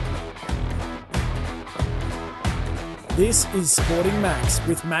This is Sporting Max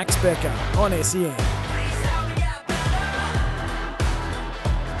with Max Becker on SEN.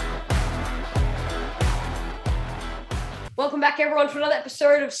 Welcome back, everyone, to another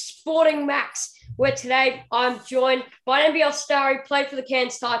episode of Sporting Max, where today I'm joined by an NBL star who played for the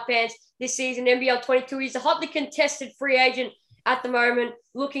Cairns Taipans this season, NBL 22. He's a hotly contested free agent at the moment,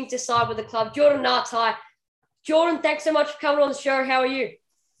 looking to sign with the club, Jordan Ngatai. Jordan, thanks so much for coming on the show. How are you?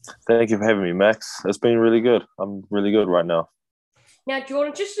 Thank you for having me, Max. It's been really good. I'm really good right now. Now,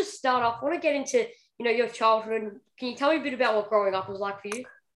 Jordan, just to start off, I want to get into your childhood. Can you tell me a bit about what growing up was like for you?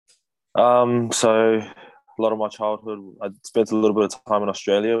 So a lot of my childhood, I spent a little bit of time in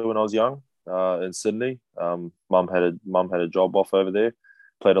Australia when I was young, in Sydney. Mum had a job off over there.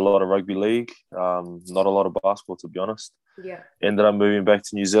 Played a lot of rugby league, not a lot of basketball, to be honest. Yeah. Ended up moving back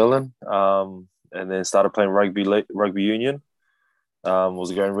to New Zealand, and then started playing rugby union.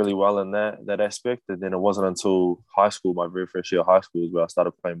 Was going really well in that aspect, and then it wasn't until high school, my very first year of high school, is where I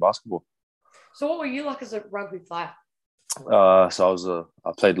started playing basketball. So what were you like as a rugby player? So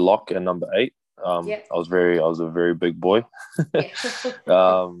I played lock and number 8. I was a very big boy.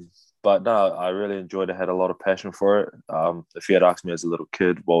 But no, I really enjoyed it. I had a lot of passion for it. If you had asked me as a little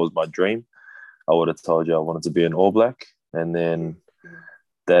kid what was my dream, I would have told you I wanted to be an All Black. And then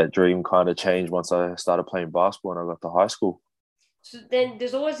that dream kind of changed once I started playing basketball and I got to high school. So then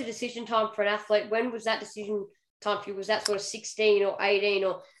there's always a decision time for an athlete. When was that decision time for you? Was that sort of 16 or 18,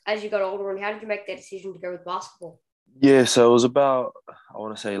 or as you got older, and how did you make that decision to go with basketball? Yeah, so it was about, I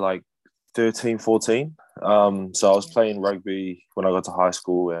want to say like 13, 14. So I was playing rugby when I got to high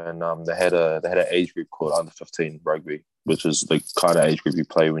school, and they had an age group called under 15 rugby, which is the kind of age group you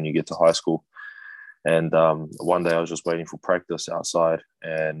play when you get to high school. And one day I was just waiting for practice outside,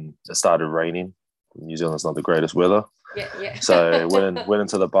 and it started raining. New Zealand's not the greatest weather. Yeah. So went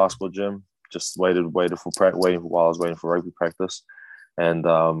into the basketball gym, just waited while I was waiting for rugby practice, and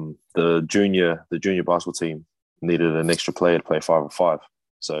the junior basketball team needed an extra player to play 5-on-5.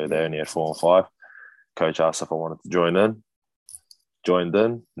 So they only had 4-on-5. Coach asked if I wanted to join in. Joined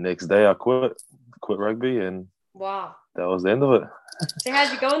in. Next day I quit rugby, and wow, that was the end of it. So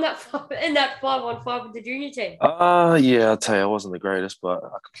how'd you go in that 5-on-5 with the junior team? Yeah, I'll tell you, I wasn't the greatest, but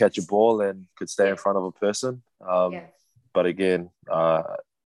I could catch a ball and could stay in front of a person. But again, I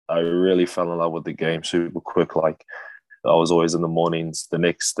really fell in love with the game super quick. Like, I was always in the mornings. The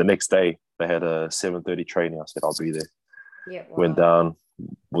next day, they had a 7:30 training. I said, I'll be there. Yeah, wow. Went down,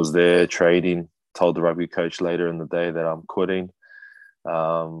 was there training, told the rugby coach later in the day that I'm quitting.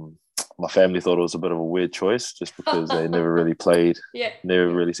 My family thought it was a bit of a weird choice just because they never really played, never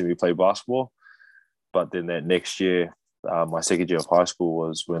really seen me play basketball. But then that next year, my second year of high school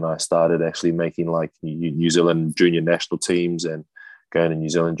was when I started actually making like New Zealand junior national teams and going to New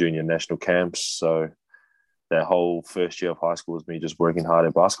Zealand junior national camps. So that whole first year of high school was me just working hard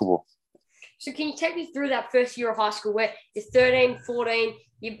at basketball. So can you take me through that first year of high school where you're 13, 14,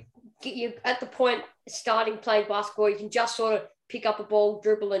 you're at the point starting playing basketball, you can just sort of pick up a ball,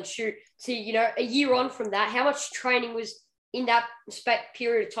 dribble and shoot. So, a year on from that, how much training was in that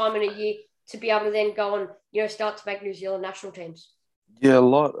period of time in a year to be able to then go and, start to make New Zealand national teams? Yeah,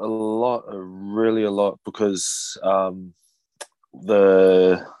 really a lot, because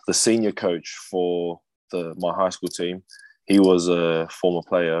the senior coach for my high school team, he was a former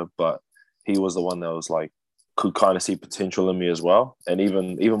player, but he was the one that was like, could kind of see potential in me as well. And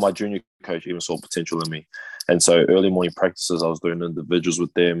even my junior coach even saw potential in me. And so early morning practices, I was doing individuals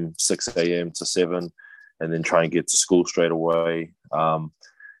with them, 6 a.m. to 7, and then try and get to school straight away.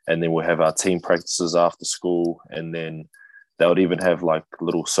 And then we'll have our team practices after school. And then they would even have like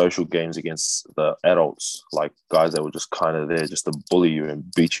little social games against the adults, like guys that were just kind of there just to bully you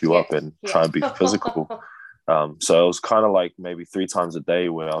and beat you up and try and be physical. So it was kind of like maybe 3 times a day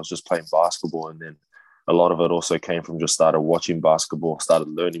where I was just playing basketball. And then a lot of it also came from just started watching basketball, started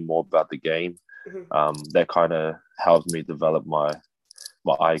learning more about the game. That kind of helped me develop my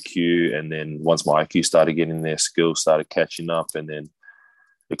IQ. And then once my IQ started getting there, skills started catching up. And then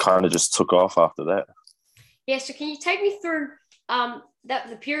it kind of just took off after that. Yeah, so can you take me through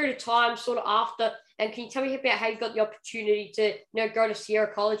the period of time sort of after, and can you tell me about how you got the opportunity to go to Sierra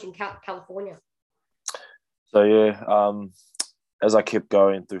College in California? So yeah, as I kept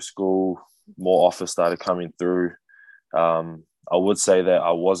going through school, more offers started coming through. I would say that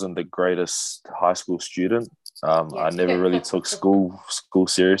I wasn't the greatest high school student. I never really took school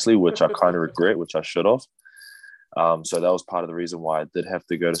seriously, which I kind of regret, which I should have. So that was part of the reason why I did have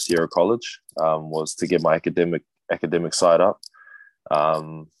to go to Sierra College, was to get my academic side up.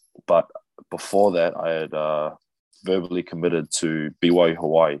 But before that, I had verbally committed to BYU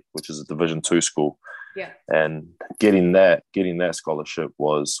Hawaii, which is a Division II school. Yeah. And getting that scholarship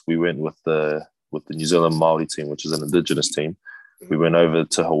was, we went with the New Zealand Māori team, which is an Indigenous team. We went over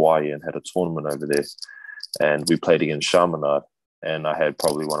to Hawaii and had a tournament over there, and we played against Chaminade. And I had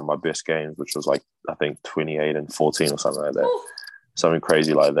probably one of my best games, which was like, I think 28-14 or something like that. Ooh. Something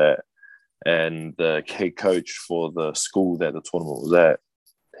crazy like that. And the head coach for the school that the tournament was at,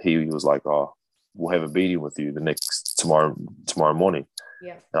 he was like, "Oh, we'll have a meeting with you tomorrow morning."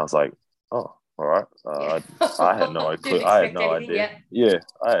 Yeah. And I was like, "Oh, all right." Yeah. I had no idea. Didn't I had expect no anything idea. yet. Yeah,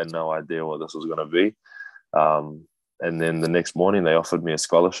 I had no idea what this was going to be. And then the next morning, they offered me a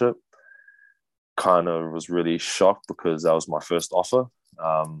scholarship. Kind of was really shocked because that was my first offer.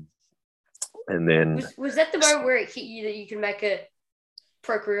 And then Was that the moment where it hit you that you can make a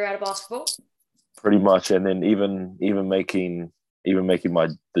pro career out of basketball? pretty much, and then even making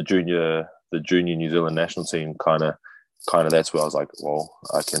the junior New Zealand national team, kind of that's where I was like, well,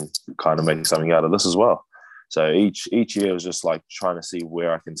 I can kind of make something out of this as well. So each year was just like trying to see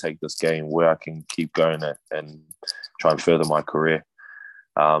where I can take this game, where I can keep going at, and try and further my career.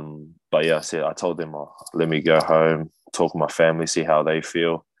 But yeah, I told them, oh, let me go home, talk with my family, see how they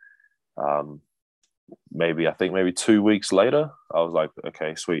feel. Maybe 2 weeks later, I was like,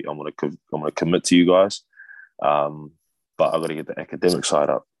 okay, sweet, I'm gonna commit to you guys, but I've got to get the academic side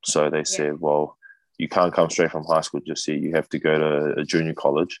up. So they said, well, you can't come straight from high school just yet. You have to go to a junior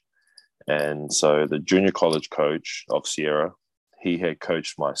college. And so the junior college coach of Sierra, he had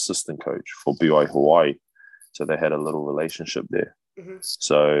coached my assistant coach for BYU Hawaii, so they had a little relationship there. Mm-hmm.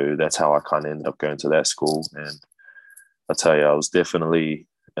 So that's how I kind of ended up going to that school. And I tell you, I was definitely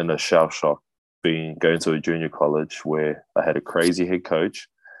in a shell shock going to a junior college where I had a crazy head coach,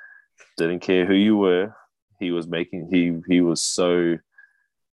 didn't care who you were. He was he was so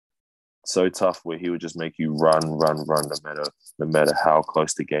tough, where he would just make you run, no matter how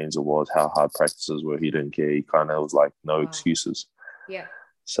close the games it was, how hard practices were. He didn't care. He kind of was like, no excuses. Yeah.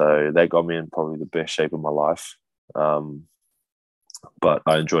 So that got me in probably the best shape of my life. But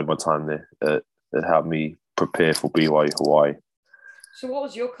I enjoyed my time there. It helped me prepare for BYU Hawaii. So what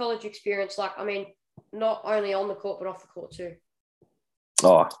was your college experience like? I mean, not only on the court, but off the court too.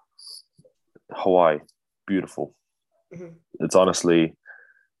 Oh, Hawaii, beautiful. Mm-hmm. It's honestly,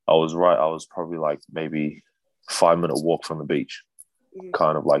 I was right. I was probably like maybe 5-minute walk from the beach. Mm-hmm.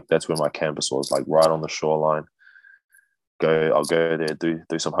 Kind of like that's where my campus was, like right on the shoreline. I'll go there,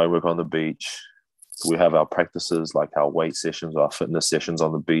 do some homework on the beach. We have our practices, like our weight sessions, our fitness sessions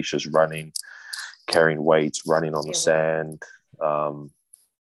on the beach, just running, carrying weights, running on the sand.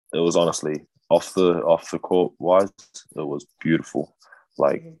 It was honestly off the court wise, it was beautiful.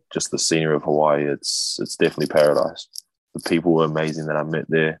 Like just the scenery of Hawaii, it's definitely paradise. The people were amazing that I met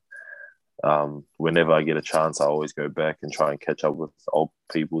there. Whenever I get a chance, I always go back and try and catch up with old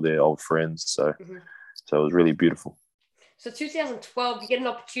people there, old friends. So it was really beautiful. So 2012, you get an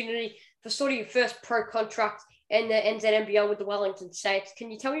opportunity for sort of your first pro contract in the NZNBL with the Wellington Saints.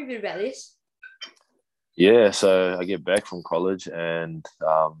 Can you tell me a bit about this? Yeah, so I get back from college, and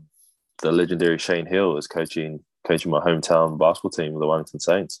the legendary Shane Hill is coaching my hometown basketball team, the Wellington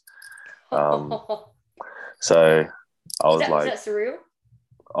Saints. So I was like, is that surreal?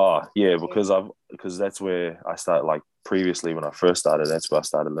 Oh yeah, because that's where I started. Like previously, when I first started, that's where I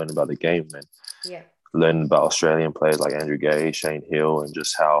started learning about the game and learning about Australian players like Andrew Gay, Shane Hill, and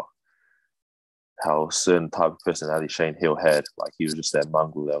just how certain type of personality Shane Hill had. Like he was just that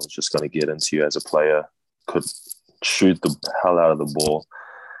mongrel that was just going to get into you as a player, could shoot the hell out of the ball.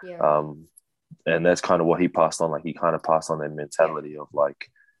 Yeah. And that's kind of what he passed on. Like he kind of passed on that mentality of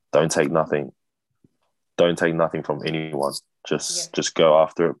like, don't take nothing from anyone. Just go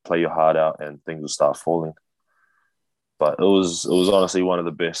after it, play your heart out, and things will start falling. But it was honestly one of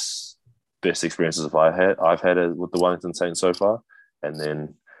the best experiences I've had with the Wellington Saints so far. And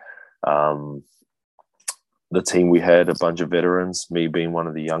then the team, we had a bunch of veterans, me being one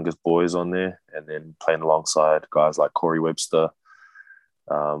of the youngest boys on there, and then playing alongside guys like Corey Webster,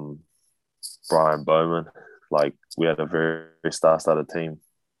 Brian Bowman. Like we had a very, very star-studded team.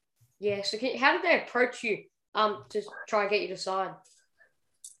 Yeah. So how did they approach you to try and get you to sign?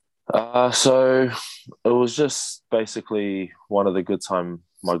 So it was just basically one of my good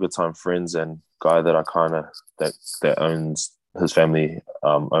time friends and guy that I kind of that owns, his family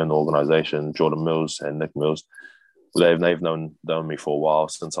own the organization, Jordan Mills and Nick Mills. They've known me for a while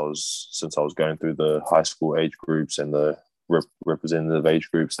since I was going through the high school age groups and the representative age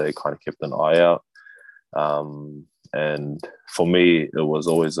groups. They kind of kept an eye out. And for me, it was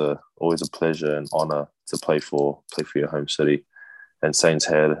always a pleasure and honor to play for your home city. And Saints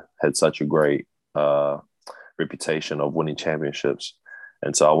had such a great reputation of winning championships,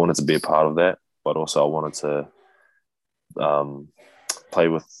 and so I wanted to be a part of that. but also I wanted to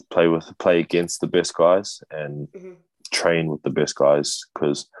play against the best guys and train with the best guys,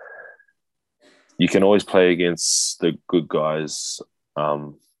 because you can always play against the good guys,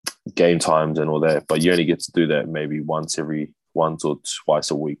 game times and all that, but you only get to do that maybe once or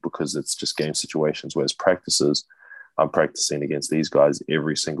twice a week, because it's just game situations. Whereas practices, I'm practicing against these guys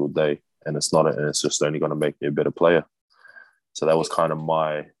every single day, and it's just only going to make me a better player. So that was kind of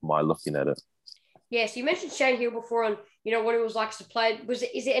my looking at it. Yeah, so you mentioned Shane Hill before, and what it was like to play.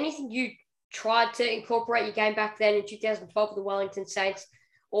 Is there anything you tried to incorporate your game back then in 2012 with the Wellington Saints,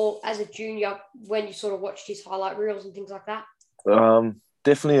 or as a junior when you sort of watched his highlight reels and things like that?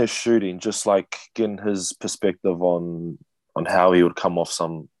 Definitely a shooting, just like getting his perspective on how he would come off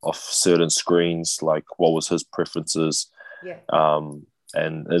certain screens, like what was his preferences,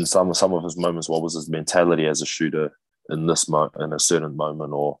 and in some of his moments, what was his mentality as a shooter in a certain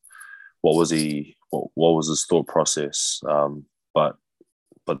moment, or what was his thought process. But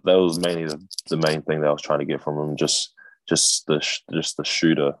that was mainly the main thing that I was trying to get from him, just the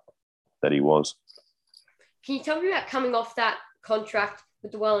shooter that he was. Can you tell me about coming off that contract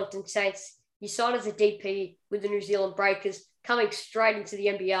with the Wellington Saints? You signed as a DP with the New Zealand Breakers, coming straight into the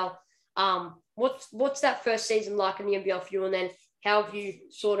NBL. What's that first season like in the NBL for you? And then how have you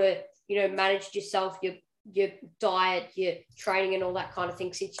sort of, managed yourself, your diet, your training and all that kind of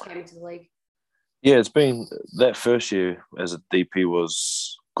thing since you came into the league? Yeah, it's been that first year as a DP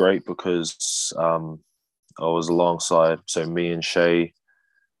was great, because I was alongside, so me and Shay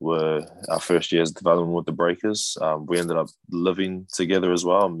were our first year's development with the Breakers. We ended up living together as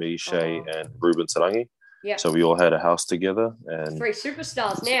well, me, Shay, and Ruben Tarangi. Yeah. So we all had a house together, and 3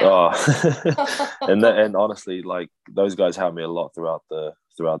 superstars now. And honestly, like, those guys helped me a lot throughout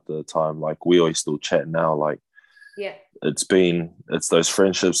the time. Like, we always still chat now. Like, yeah, it's those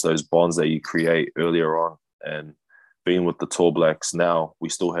friendships, those bonds that you create earlier on, and being with the Tall Blacks now, we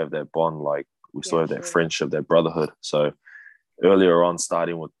still have that bond. Like, we still have that friendship, that brotherhood. So earlier on,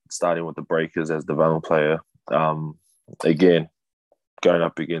 starting with the Breakers as development player, again, going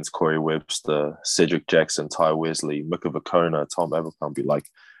up against Corey Webster, Cedric Jackson, Ty Wesley, Mika Vakona, Tom Abercrombie, like,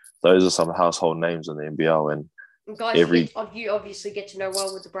 those are some household names in the NBL. And guys, you obviously get to know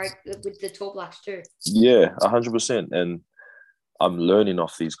well with the Tall Blacks too. Yeah, 100%. And I'm learning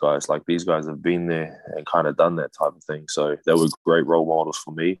off these guys. Like, these guys have been there and kind of done that type of thing. So they were great role models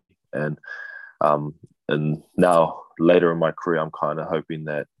for me. And now later in my career, I'm kind of hoping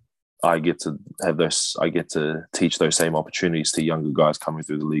that I get to teach those same opportunities to younger guys coming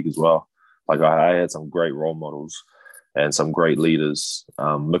through the league as well. Like, I had some great role models and some great leaders.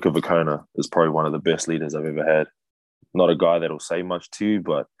 Mika Vakona is probably one of the best leaders I've ever had. Not a guy that'll say much to you,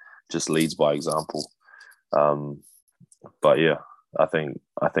 but just leads by example. But yeah, I think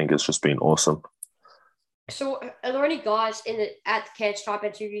it's just been awesome. So, are there any guys at the Cairns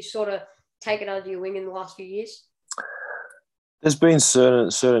Taipei who you sort of taken under your wing in the last few years? There's been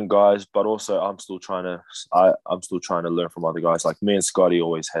certain guys, but also I'm still trying to learn from other guys. Like, me and Scotty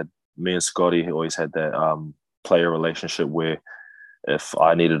always had that player relationship where if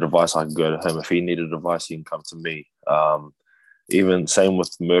I needed advice, I can go to him. If he needed advice, he can come to me. Even same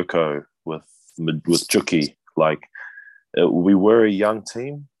with Mirko, with Juki. Like, we were a young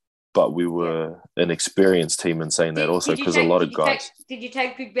team, but we were an experienced team in saying that also, because a lot of guys. Did you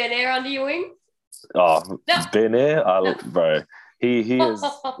take Big Ben Air under your wing? Oh, no. Ben Air, bro. He is,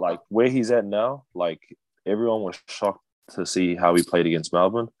 like, where he's at now. Like, everyone was shocked to see how he played against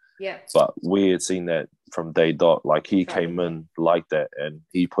Melbourne. Yeah. But we had seen that from day dot. Like, he came in like that, and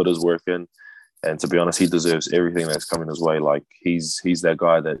he put his work in. And to be honest, he deserves everything that's coming his way. Like, he's that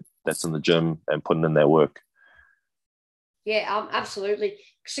guy that's in the gym and putting in that work. Yeah, absolutely.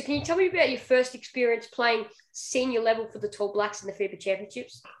 So can you tell me about your first experience playing senior level for the Tall Blacks in the FIBA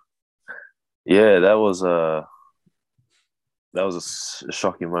Championships? Yeah, that was a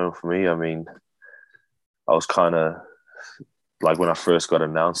shocking moment for me. I mean, I was kind of like, when I first got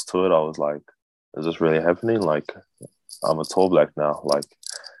announced to it, I was like, is this really happening? Like, I'm a Tall Black now. Like,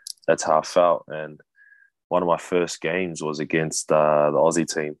 that's how I felt. And one of my first games was against the Aussie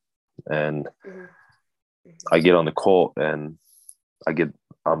team. And I get on the court and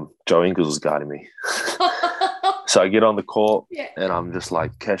Joe Ingles was guarding me. So I get on the court and I'm just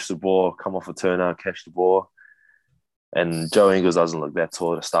like, catch the ball, come off a turnout, catch the ball. And Joe Ingles doesn't look that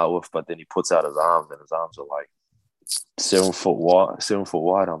tall to start with, but then he puts out his arms, and his arms are like 7 foot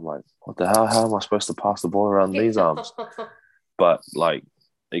wide. I'm like, what the hell? How am I supposed to pass the ball around these arms? But, like,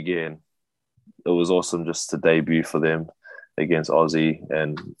 again, it was awesome just to debut for them against Aussie.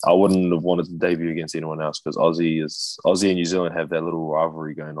 And I wouldn't have wanted to debut against anyone else, because Aussie and New Zealand have that little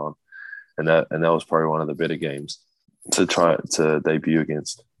rivalry going on. and that was probably one of the better games to try to debut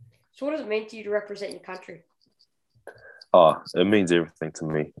against. So what does it mean to you to represent your country? Oh, it means everything to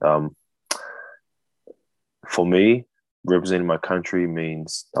me. For me, representing my country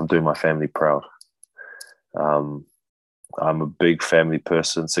means I'm doing my family proud. I'm a big family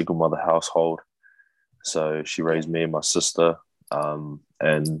person, single mother household. So she raised me and my sister.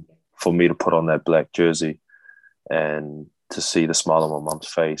 And for me to put on that black jersey and to see the smile on my mum's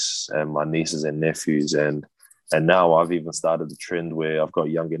face and my nieces and nephews. And now I've even started the trend where I've got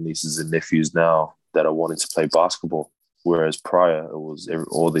younger nieces and nephews now that are wanting to play basketball. Whereas prior, it was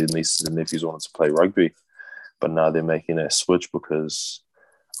all the nieces and nephews wanted to play rugby. But now they're making that switch because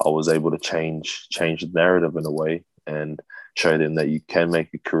I was able to change the narrative in a way and show them that you can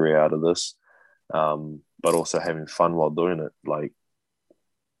make a career out of this, but also having fun while doing it. Like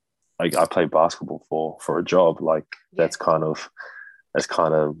I play basketball for a job. Like that's kind of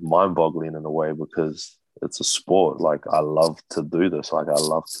mind-boggling in a way because it's a sport. Like I love to do this. Like I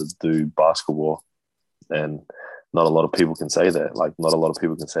love to do basketball, and not a lot of people can say that. Like not a lot of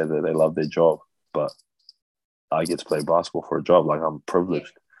people can say that they love their job, but I get to play basketball for a job. Like I'm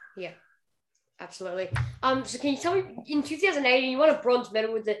privileged. Yeah, absolutely. So can you tell me, in 2018, you won a bronze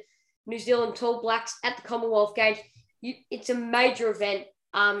medal with the New Zealand Tall Blacks at the Commonwealth Games. It's a major event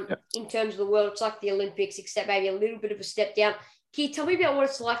in terms of the world. It's like the Olympics, except maybe a little bit of a step down. Can you tell me about what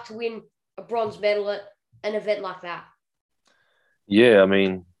it's like to win a bronze medal at an event like that? Yeah, I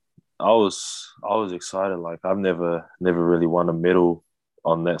mean, I was excited. Like I've never really won a medal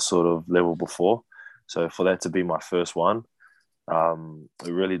on that sort of level before. So for that to be my first one,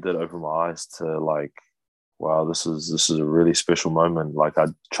 it really did open my eyes to like, wow, this is a really special moment. Like I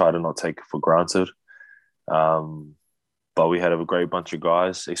try to not take it for granted. But we had a great bunch of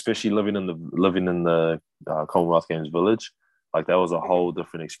guys, especially living in the Commonwealth Games village. Like that was a whole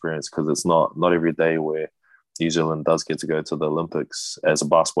different experience because it's not every day where New Zealand does get to go to the Olympics as a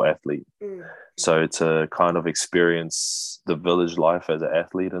basketball athlete. So to kind of experience the village life as an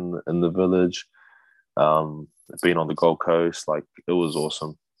athlete in the village, being on the Gold Coast, like it was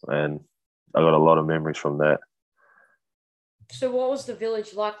awesome, and I got a lot of memories from that. So what was the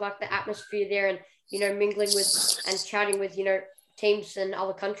village like the atmosphere there, and mingling with and chatting with teams and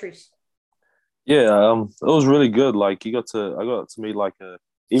other countries? Yeah, it was really good. Like I got to meet like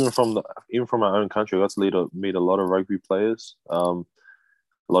even from my own country, I got to meet a lot of rugby players, a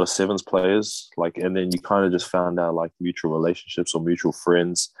lot of sevens players, like, and then you kind of just found out like mutual relationships or mutual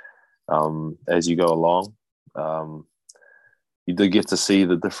friends as you go along. You did get to see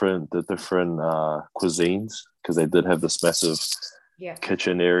the different cuisines because they did have this massive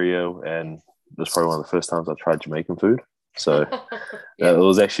kitchen area, and it was probably one of the first times I tried Jamaican food. So it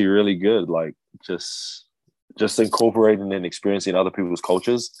was actually really good. Like just incorporating and experiencing other people's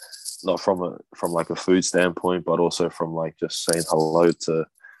cultures, not from like a food standpoint, but also from like just saying hello to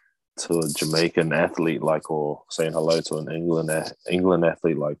a Jamaican athlete, like, or saying hello to an England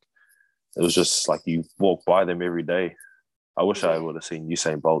athlete. Like it was just like you walk by them every day. I wish I would have seen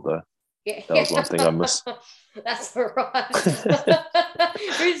Usain Bolt though. Yeah. That was one thing I missed. That's all right.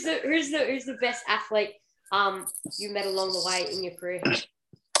 Who's the best athlete you met along the way in your career?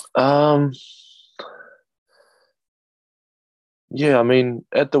 Yeah, I mean,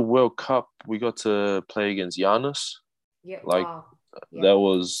 at the World Cup, we got to play against Giannis. Yeah, like wow. that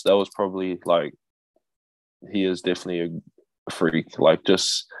was probably like he is definitely a freak. Like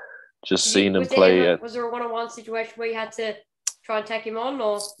just seeing him play. Was there a one-on-one situation where you had to try and take him on,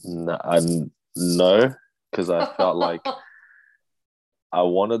 or no, because I felt like I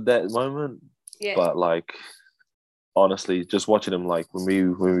wanted that moment. Yeah. But like honestly, just watching him, like when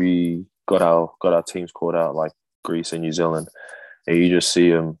we got our teams called out, like Greece and New Zealand, and you just see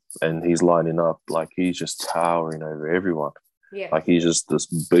him and he's lining up, like he's just towering over everyone. Yeah. Like he's just this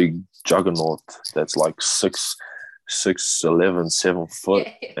big juggernaut that's like 6'11", 7 foot,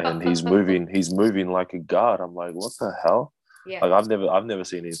 and he's moving like a guard. I'm like, what the hell? Yeah. Like I've never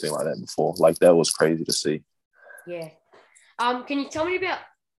seen anything like that before. Like that was crazy to see. Yeah. Can you tell me about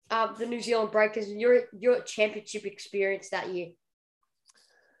the New Zealand Breakers and your championship experience that year?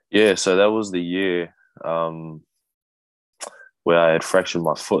 Yeah, so that was the year where I had fractured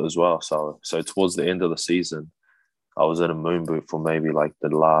my foot as well. So towards the end of the season, I was in a moon boot for maybe like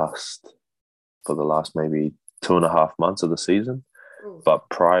the last maybe 2.5 months of the season. Ooh. But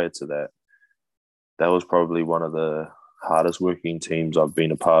prior to that, that was probably one of the hardest working teams I've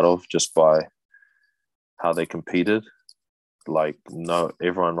been a part of, just by how they competed. Like, no,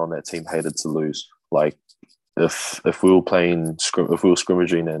 everyone on that team hated to lose. Like, if we were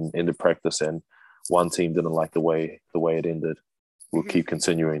scrimmaging and ended practice, and one team didn't like the way it ended, will keep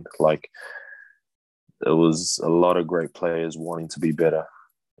continuing. Like, there was a lot of great players wanting to be better.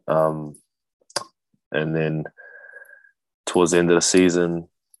 And then towards the end of the season,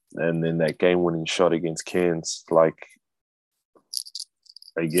 and then that game-winning shot against Cairns, like,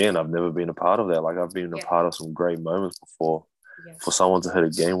 again, I've never been a part of that. Like, I've been a part of some great moments before. Yeah. For someone to hit a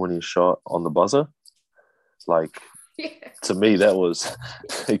game-winning shot on the buzzer, like, to me, that was,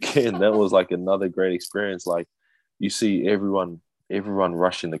 again, that was like another great experience. Like, you see everyone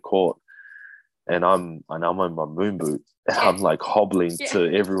rushing the court, and I'm in my moon boot, and I'm like hobbling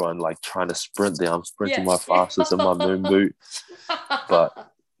to everyone, like trying to sprint there. I'm sprinting my fastest in my moon boot.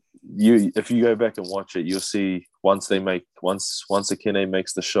 But if you go back and watch it, you'll see once Akene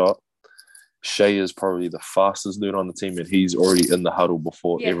makes the shot, Shea is probably the fastest dude on the team, and he's already in the huddle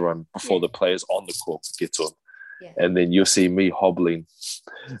before the players on the court get to him. Yeah. And then you'll see me hobbling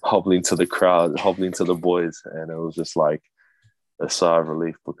to the crowd, hobbling to the boys, and it was just like a sigh of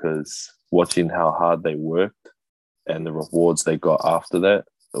relief, because watching how hard they worked and the rewards they got after that,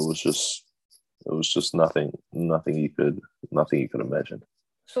 it was just nothing you could imagine.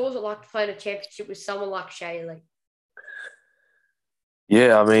 So what was it like to play in a championship with someone like Shea Lee?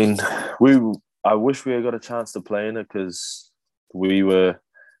 Yeah, I mean, I wish we had got a chance to play in it, because we were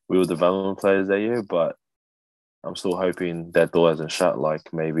development players that year, but I'm still hoping that door hasn't shut.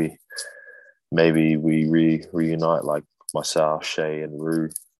 Like, maybe we reunite, like myself, Shea, and Rue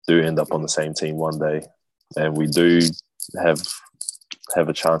do end up on the same team one day, and we do have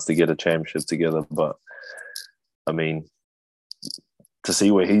a chance to get a championship together. But I mean, to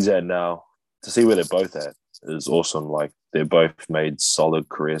see where he's at now, to see where they're both at, is awesome. Like, they're both made solid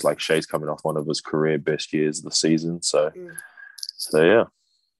careers. Like, Shea's coming off one of his career best years of the season. So yeah.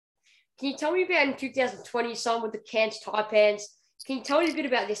 Can you tell me about in 2020 you signed with the Cairns Taipans? Can you tell me a bit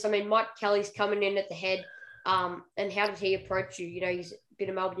about this? I mean, Mike Kelly's coming in at the head, and how did he approach you? You know, he's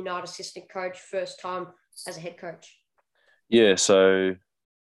been a Melbourne United assistant coach, first time as a head coach. Yeah, so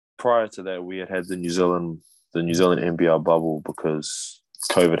prior to that, we had the New Zealand NBL bubble, because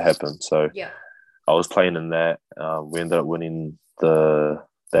COVID happened. So I was playing in that. We ended up winning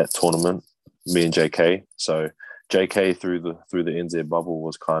that tournament, me and JK. So JK through the NZ bubble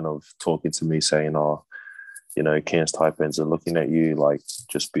was kind of talking to me, saying, "Oh, you know, Cairns Taipans are looking at you. Like,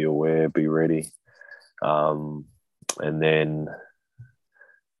 just be aware, be ready." And then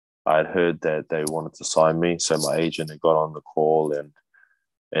I'd heard that they wanted to sign me, so my agent had got on the call and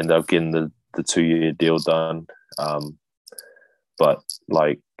ended up getting the 2-year deal done. But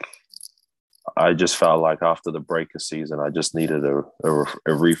like, I just felt like after the breaker season, I just needed a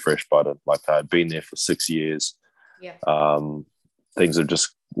refresh button. Like, I'd been there for 6 years. Yeah. Things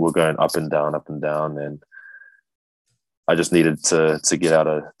were going up and down, and I just needed to get out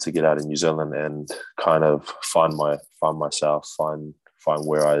of New Zealand and kind of find myself, find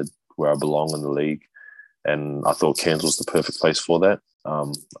where I belong in the league. And I thought Cairns was the perfect place for that.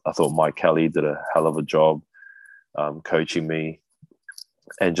 I thought Mike Kelly did a hell of a job coaching me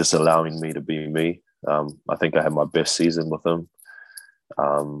and just allowing me to be me. I think I had my best season with him.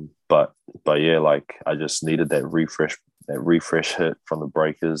 But yeah, like, I just needed that refresh hit from the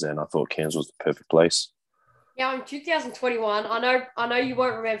Breakers, and I thought Cairns was the perfect place. Now in 2021, I know you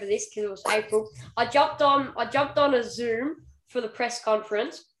won't remember this because it was April. I jumped on a Zoom for the press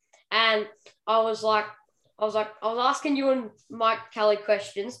conference, and I was asking you and Mike Kelly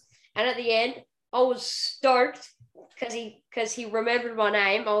questions, and at the end, I was stoked because he remembered my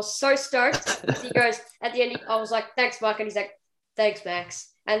name. I was so stoked. He goes at the end. I was like, "Thanks, Mike," and he's like, "Thanks,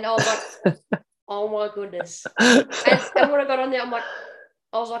 Max." And I was like, "Oh my goodness!" And when I got on there,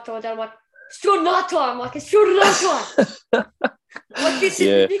 I was like to my dad, I'm like, "It's short night time." I'm like, "It's short night time." Like, this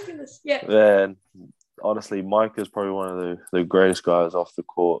is ridiculous. Yeah. Man, honestly, Mike is probably one of the greatest guys off the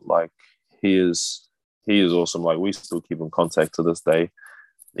court. Like, he is awesome. Like, we still keep in contact to this day,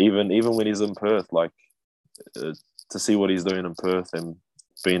 even when he's in Perth. Like, to see what he's doing in Perth and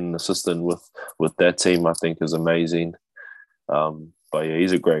being an assistant with that team, I think is amazing. But yeah,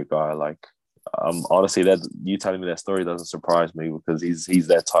 he's a great guy. Like, honestly, that you telling me that story doesn't surprise me, because he's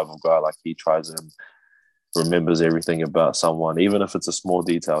that type of guy. Like, he tries and remembers everything about someone, even if it's a small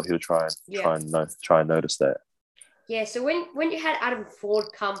detail. He'll try and notice that. Yeah. So when you had Adam Ford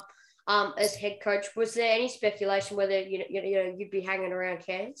come as head coach, was there any speculation whether you'd be hanging around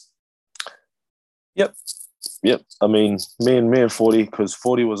Cairns? Yep. I mean, me and Forty, because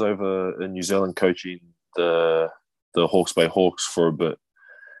Forty was over in New Zealand coaching the Hawke's Bay Hawks for a bit,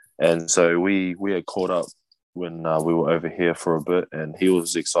 and so we had caught up when we were over here for a bit, and he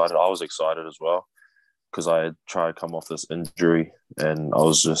was excited. I was excited as well. because I had tried to come off this injury, and I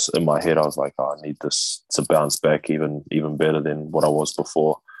was just in my head, I was like, oh, I need this to bounce back even better than what I was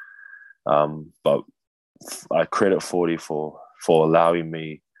before. But I credit 40 for allowing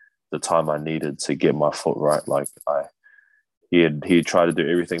me the time I needed to get my foot right. Like he tried to do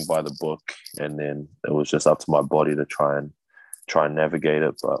everything by the book, and then it was just up to my body to try and navigate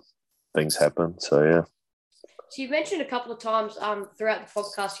it. But things happen, so yeah. So you've mentioned a couple of times throughout the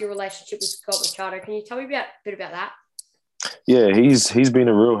podcast your relationship with Scott Machado. Can you tell me a bit about that? Yeah, he's been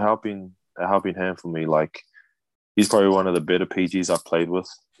a real helping hand for me. Like, he's probably one of the better PGs I've played with.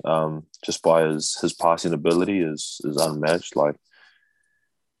 Just by his passing ability is unmatched. Like,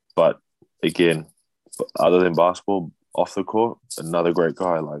 but again, other than basketball, off the court, another great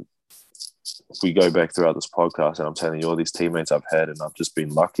guy. Like, we go back throughout this podcast, and I'm telling you, all these teammates I've had, and I've just been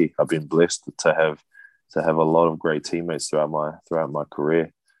lucky. I've been blessed to have a lot of great teammates throughout my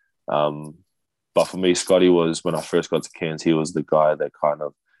career. But for me, Scotty was, when I first got to Cairns, he was the guy that kind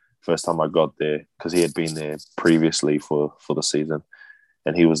of, first time I got there, because he had been there previously for the season,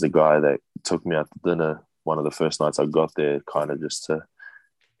 and he was the guy that took me out to dinner one of the first nights I got there, kind of just to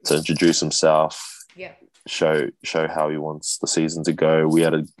introduce himself, yeah, show how he wants the season to go.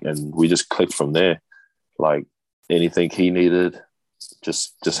 And we just clicked from there. Like, anything he needed,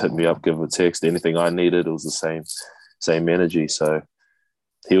 just hit me up, give him a text. Anything I needed, it was the same energy. So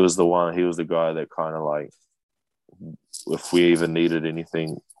he was the guy that kind of, like, if we even needed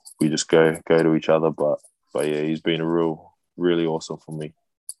anything, we just go to each other. But yeah, he's been really awesome for me.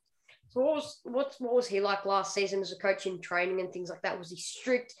 So what was he like last season as a coach in training and things like that? Was he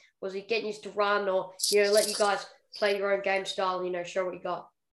strict? Was he getting used to run, or let you guys play your own game style and show what you got?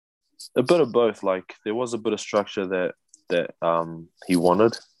 A bit of both. Like, there was a bit of structure that he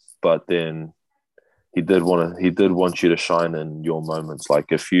wanted, but then he did want you to shine in your moments.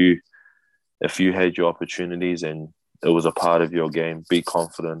 Like, if you had your opportunities and it was a part of your game, be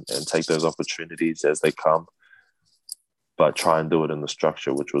confident and take those opportunities as they come, but try and do it in the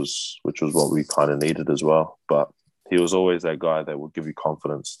structure, which was what we kind of needed as well. But he was always that guy that would give you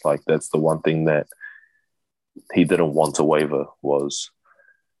confidence. Like, that's the one thing that he didn't want to waver, was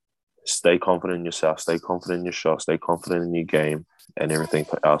stay confident in yourself, stay confident in your shot, stay confident in your game, and everything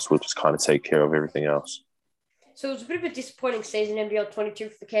else will just kind of take care of everything else. So it was a bit of a disappointing season, NBL 22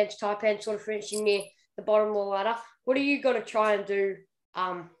 for the Cairns Taipans, sort of finishing near the bottom of the ladder. What are you going to try and do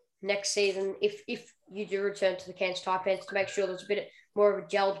next season if you do return to the Cairns Taipans to make sure there's a bit more of a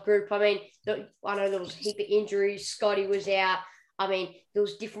gelled group? I mean, I know there was a heap of injuries. Scotty was out. I mean, there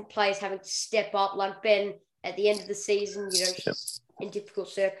was different players having to step up, like Ben at the end of the season, Yep. in difficult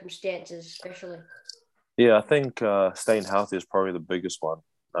circumstances, especially. Yeah, I think staying healthy is probably the biggest one.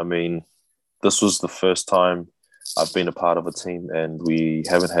 I mean, this was the first time I've been a part of a team, and we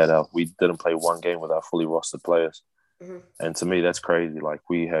didn't play one game with our fully rostered players. Mm-hmm. And to me, that's crazy. Like,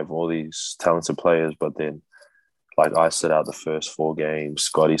 we have all these talented players, but then, like, I sit out the first 4 games.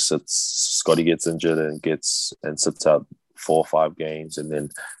 Scotty gets injured and sits out 4 or 5 games, and then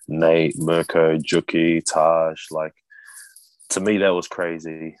Nate, Mirko, Juki, Taj. Like, to me, that was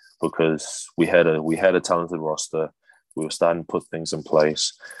crazy, because we had a talented roster. We were starting to put things in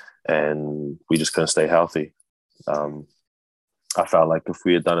place, and we just couldn't stay healthy. I felt like if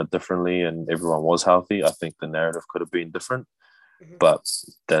we had done it differently and everyone was healthy, I think the narrative could have been different. Mm-hmm. But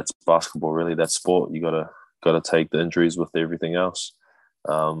that's basketball, really. That's sport. You gotta take the injuries with everything else.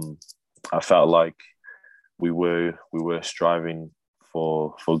 I felt like we were striving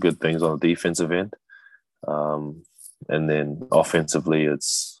for good things on the defensive end, and then offensively,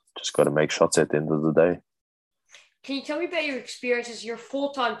 it's just got to make shots at the end of the day. Can you tell me about your experiences? You're a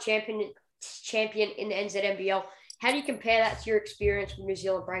 4-time champion in the NZNBL. How do you compare that to your experience with New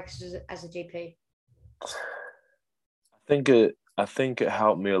Zealand Breakers as a GP? I think it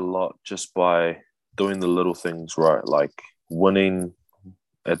helped me a lot just by doing the little things right. Like, winning,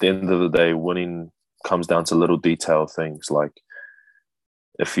 at the end of the day, winning comes down to little detail things. Like,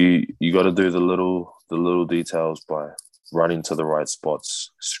 if you got to do the little details by running to the right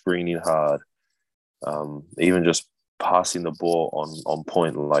spots, screening hard, even just passing the ball on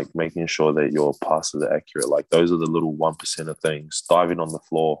point, like making sure that your passes are accurate. Like, those are the little 1% of things. Diving on the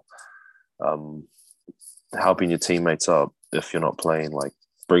floor, helping your teammates up if you're not playing, like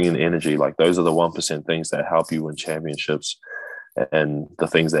bringing energy. Like, those are the 1% things that help you win championships, and the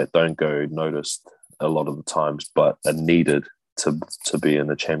things that don't go noticed a lot of the times, but are needed to be in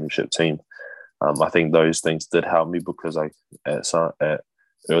the championship team. I think those things did help me, because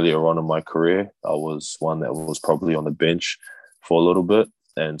earlier on in my career, I was one that was probably on the bench for a little bit.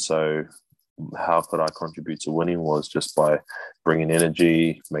 And so how could I contribute to winning was just by bringing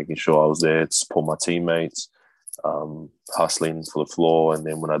energy, making sure I was there to support my teammates, hustling for the floor. And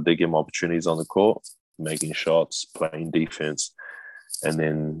then when I did get my opportunities on the court, making shots, playing defense. And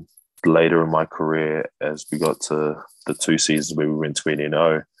then later in my career, as we got to the 2 seasons where we went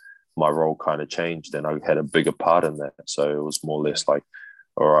 20-0, my role kind of changed and I had a bigger part in that. So it was more or less like,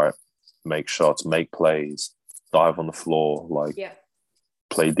 all right, make shots, make plays, dive on the floor, like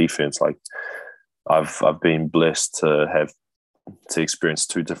play defense. Like I've been blessed to experience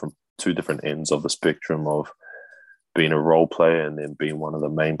two different ends of the spectrum of being a role player and then being one of the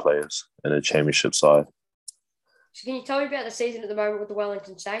main players in a championship side. So can you tell me about the season at the moment with the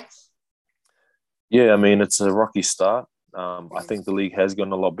Wellington Saints? Yeah, I mean, it's a rocky start. I think the league has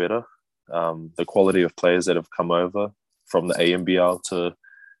gotten a lot better. The quality of players that have come over from the ANBL to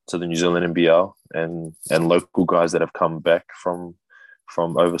the New Zealand NBL and local guys that have come back from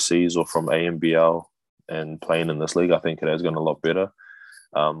overseas or from ANBL and playing in this league, I think it has gotten a lot better.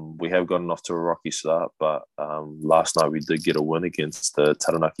 We have gotten off to a rocky start, but last night we did get a win against the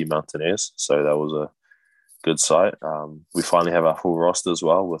Taranaki Mountaineers, so that was a good sight. We finally have our full roster as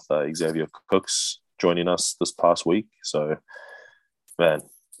well with Xavier Cooks joining us this past week. So, man,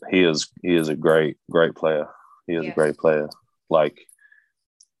 he is a great player. He is a great player. Like,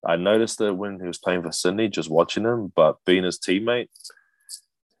 I noticed that when he was playing for Sydney, just watching him, but being his teammate,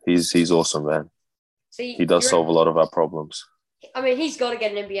 he's awesome, man. See, he does solve a lot of our problems. I mean, he's got to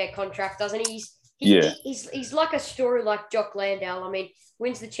get an NBA contract, doesn't he? He's like a story like Jock Landale. I mean,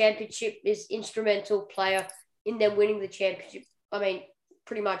 wins the championship, is instrumental player in them winning the championship. I mean,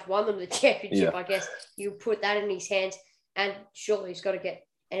 pretty much won them the championship, I guess. You put that in his hands, and surely he's got to get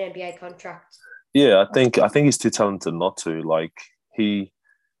an NBA contract. Yeah, I think he's too talented not to. Like, he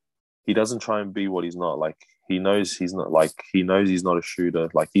doesn't try and be what he's not. Like, he knows he's not a shooter.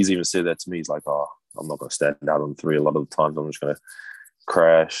 Like, he's even said that to me. He's like, oh, I'm not going to stand out on 3 a lot of the times. I'm just going to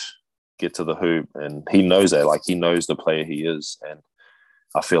crash, get to the hoop. And he knows that. Like, he knows the player he is. And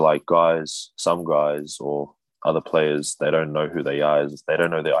I feel like some guys or other players, they don't know who they are. They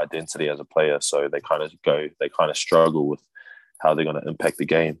don't know their identity as a player. So they kind of struggle with how they're going to impact the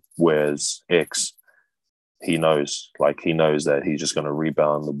game. Whereas X, he knows that he's just going to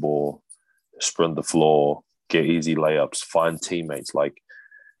rebound the ball, sprint the floor, get easy layups, find teammates. Like,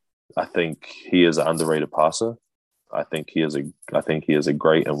 I think he is an underrated passer. I think he is a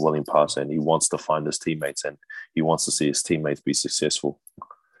great and willing passer, and he wants to find his teammates and he wants to see his teammates be successful.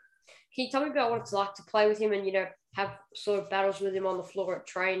 Can you tell me about what it's like to play with him and, have sort of battles with him on the floor at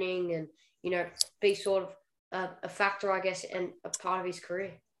training and, be sort of a factor, I guess, and a part of his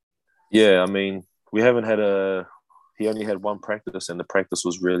career? Yeah, I mean, he only had one practice, and the practice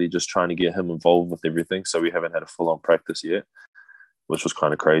was really just trying to get him involved with everything. So we haven't had a full-on practice yet, which was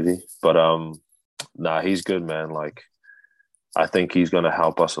kind of crazy. But he's good, man. Like, I think he's going to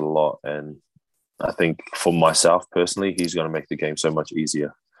help us a lot. And I think for myself personally, he's going to make the game so much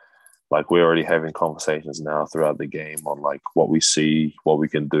easier. Like, we're already having conversations now throughout the game on like what we see, what we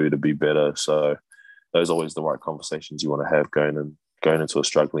can do to be better. So those are always the right conversations you want to have going into a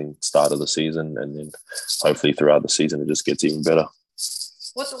struggling start of the season. And then hopefully throughout the season, it just gets even better.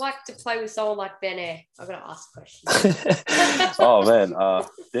 What's it like to play with someone like Ben Air? I've got to ask a question. Oh, man.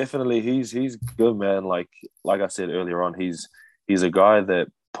 Definitely. He's good, man. Like I said earlier on, he's a guy that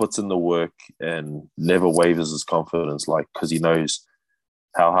puts in the work and never wavers his confidence, like, because he knows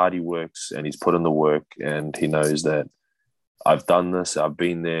how hard he works and he's put in the work and he knows that I've done this, I've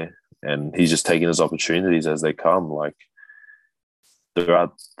been there, and he's just taking his opportunities as they come. Like,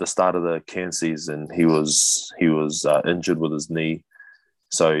 throughout the start of the Cairns season, he was injured with his knee.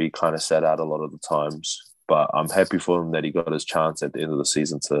 So he kind of sat out a lot of the times, but I'm happy for him that he got his chance at the end of the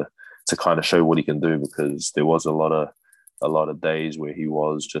season to kind of show what he can do, because there was a lot of days where he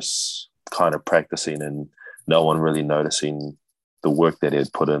was just kind of practicing and no one really noticing the work that he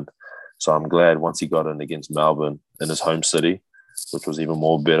had put in. So I'm glad once he got in against Melbourne in his home city, which was even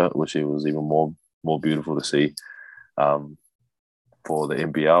more better, which it was even more beautiful to see for the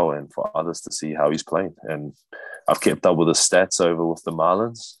NBL and for others to see how he's playing. And I've kept up with his stats over with the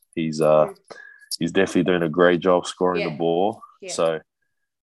Marlins. He's definitely doing a great job scoring the ball. Yeah. So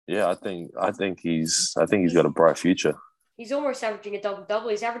yeah, I think he's got a bright future. He's almost averaging a double-double.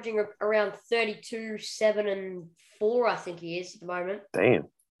 He's averaging around 32, 7, and 4, I think he is at the moment. Damn.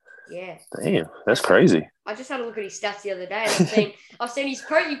 Yeah. Damn, that's crazy. I just had a look at his stats the other day, and I've seen he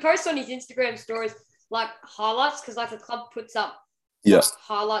posts on his Instagram stories like highlights, because like the club puts up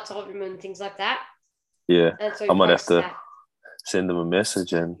highlights of him and things like that. Yeah. And so I might have to send him a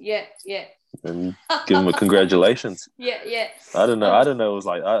message and yeah. and give him a congratulations. Yeah. I don't know. It was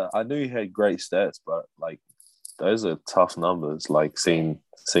like I knew he had great stats, but like those are tough numbers. Like seeing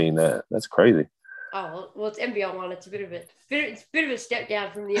that, that's crazy. Oh well, it's NBL one. It's a bit of a step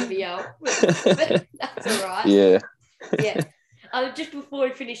down from the NBL, but that's all right. Yeah. Just before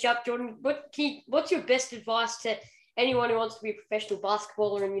we finish up, Jordan, what's your best advice to anyone who wants to be a professional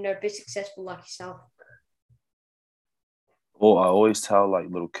basketballer and be successful like yourself? Well, I always tell like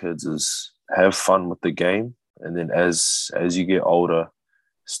little kids is have fun with the game, and then as you get older,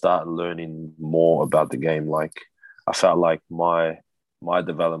 start learning more about the game. Like I felt like my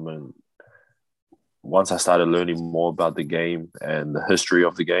development, once I started learning more about the game and the history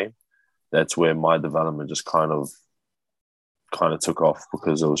of the game, that's where my development just kind of took off,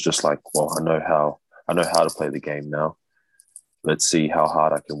 because it was just like, well, I know how to play the game now. Let's see how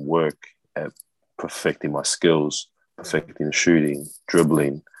hard I can work at perfecting my skills, perfecting the shooting,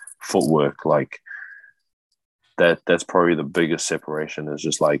 dribbling, footwork. Like that's probably the biggest separation, is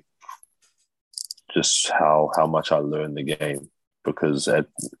just how much I learned the game, because it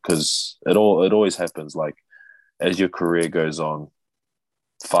always happens. Like as your career goes on,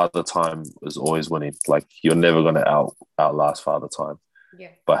 Father Time is always winning. Like you're never going to outlast Father Time. Yeah.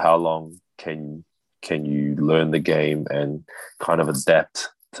 But how long can you learn the game and kind of adapt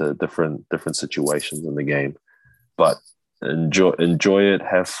to different situations in the game? But enjoy it,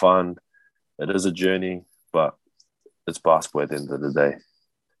 have fun. It is a journey, but it's basketball at the end of the day.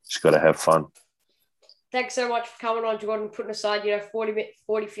 Just got to have fun. Thanks so much for coming on, Jordan, putting aside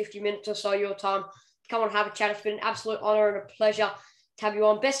 50 minutes or so your time. Come on, have a chat. It's been an absolute honour and a pleasure to have you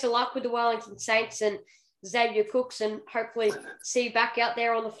on. Best of luck with the Wellington Saints and Xavier Cooks, and hopefully see you back out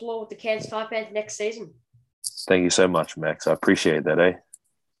there on the floor with the Cairns Taipans next season. Thank you so much, Max. I appreciate that, eh?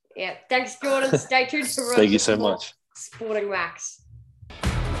 Yeah. Thanks, Jordan. Stay tuned for Thank you so much. Sporting Max.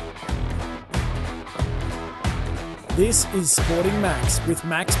 This is Sporting Max with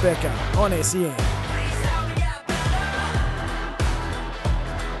Max Becker on SEN.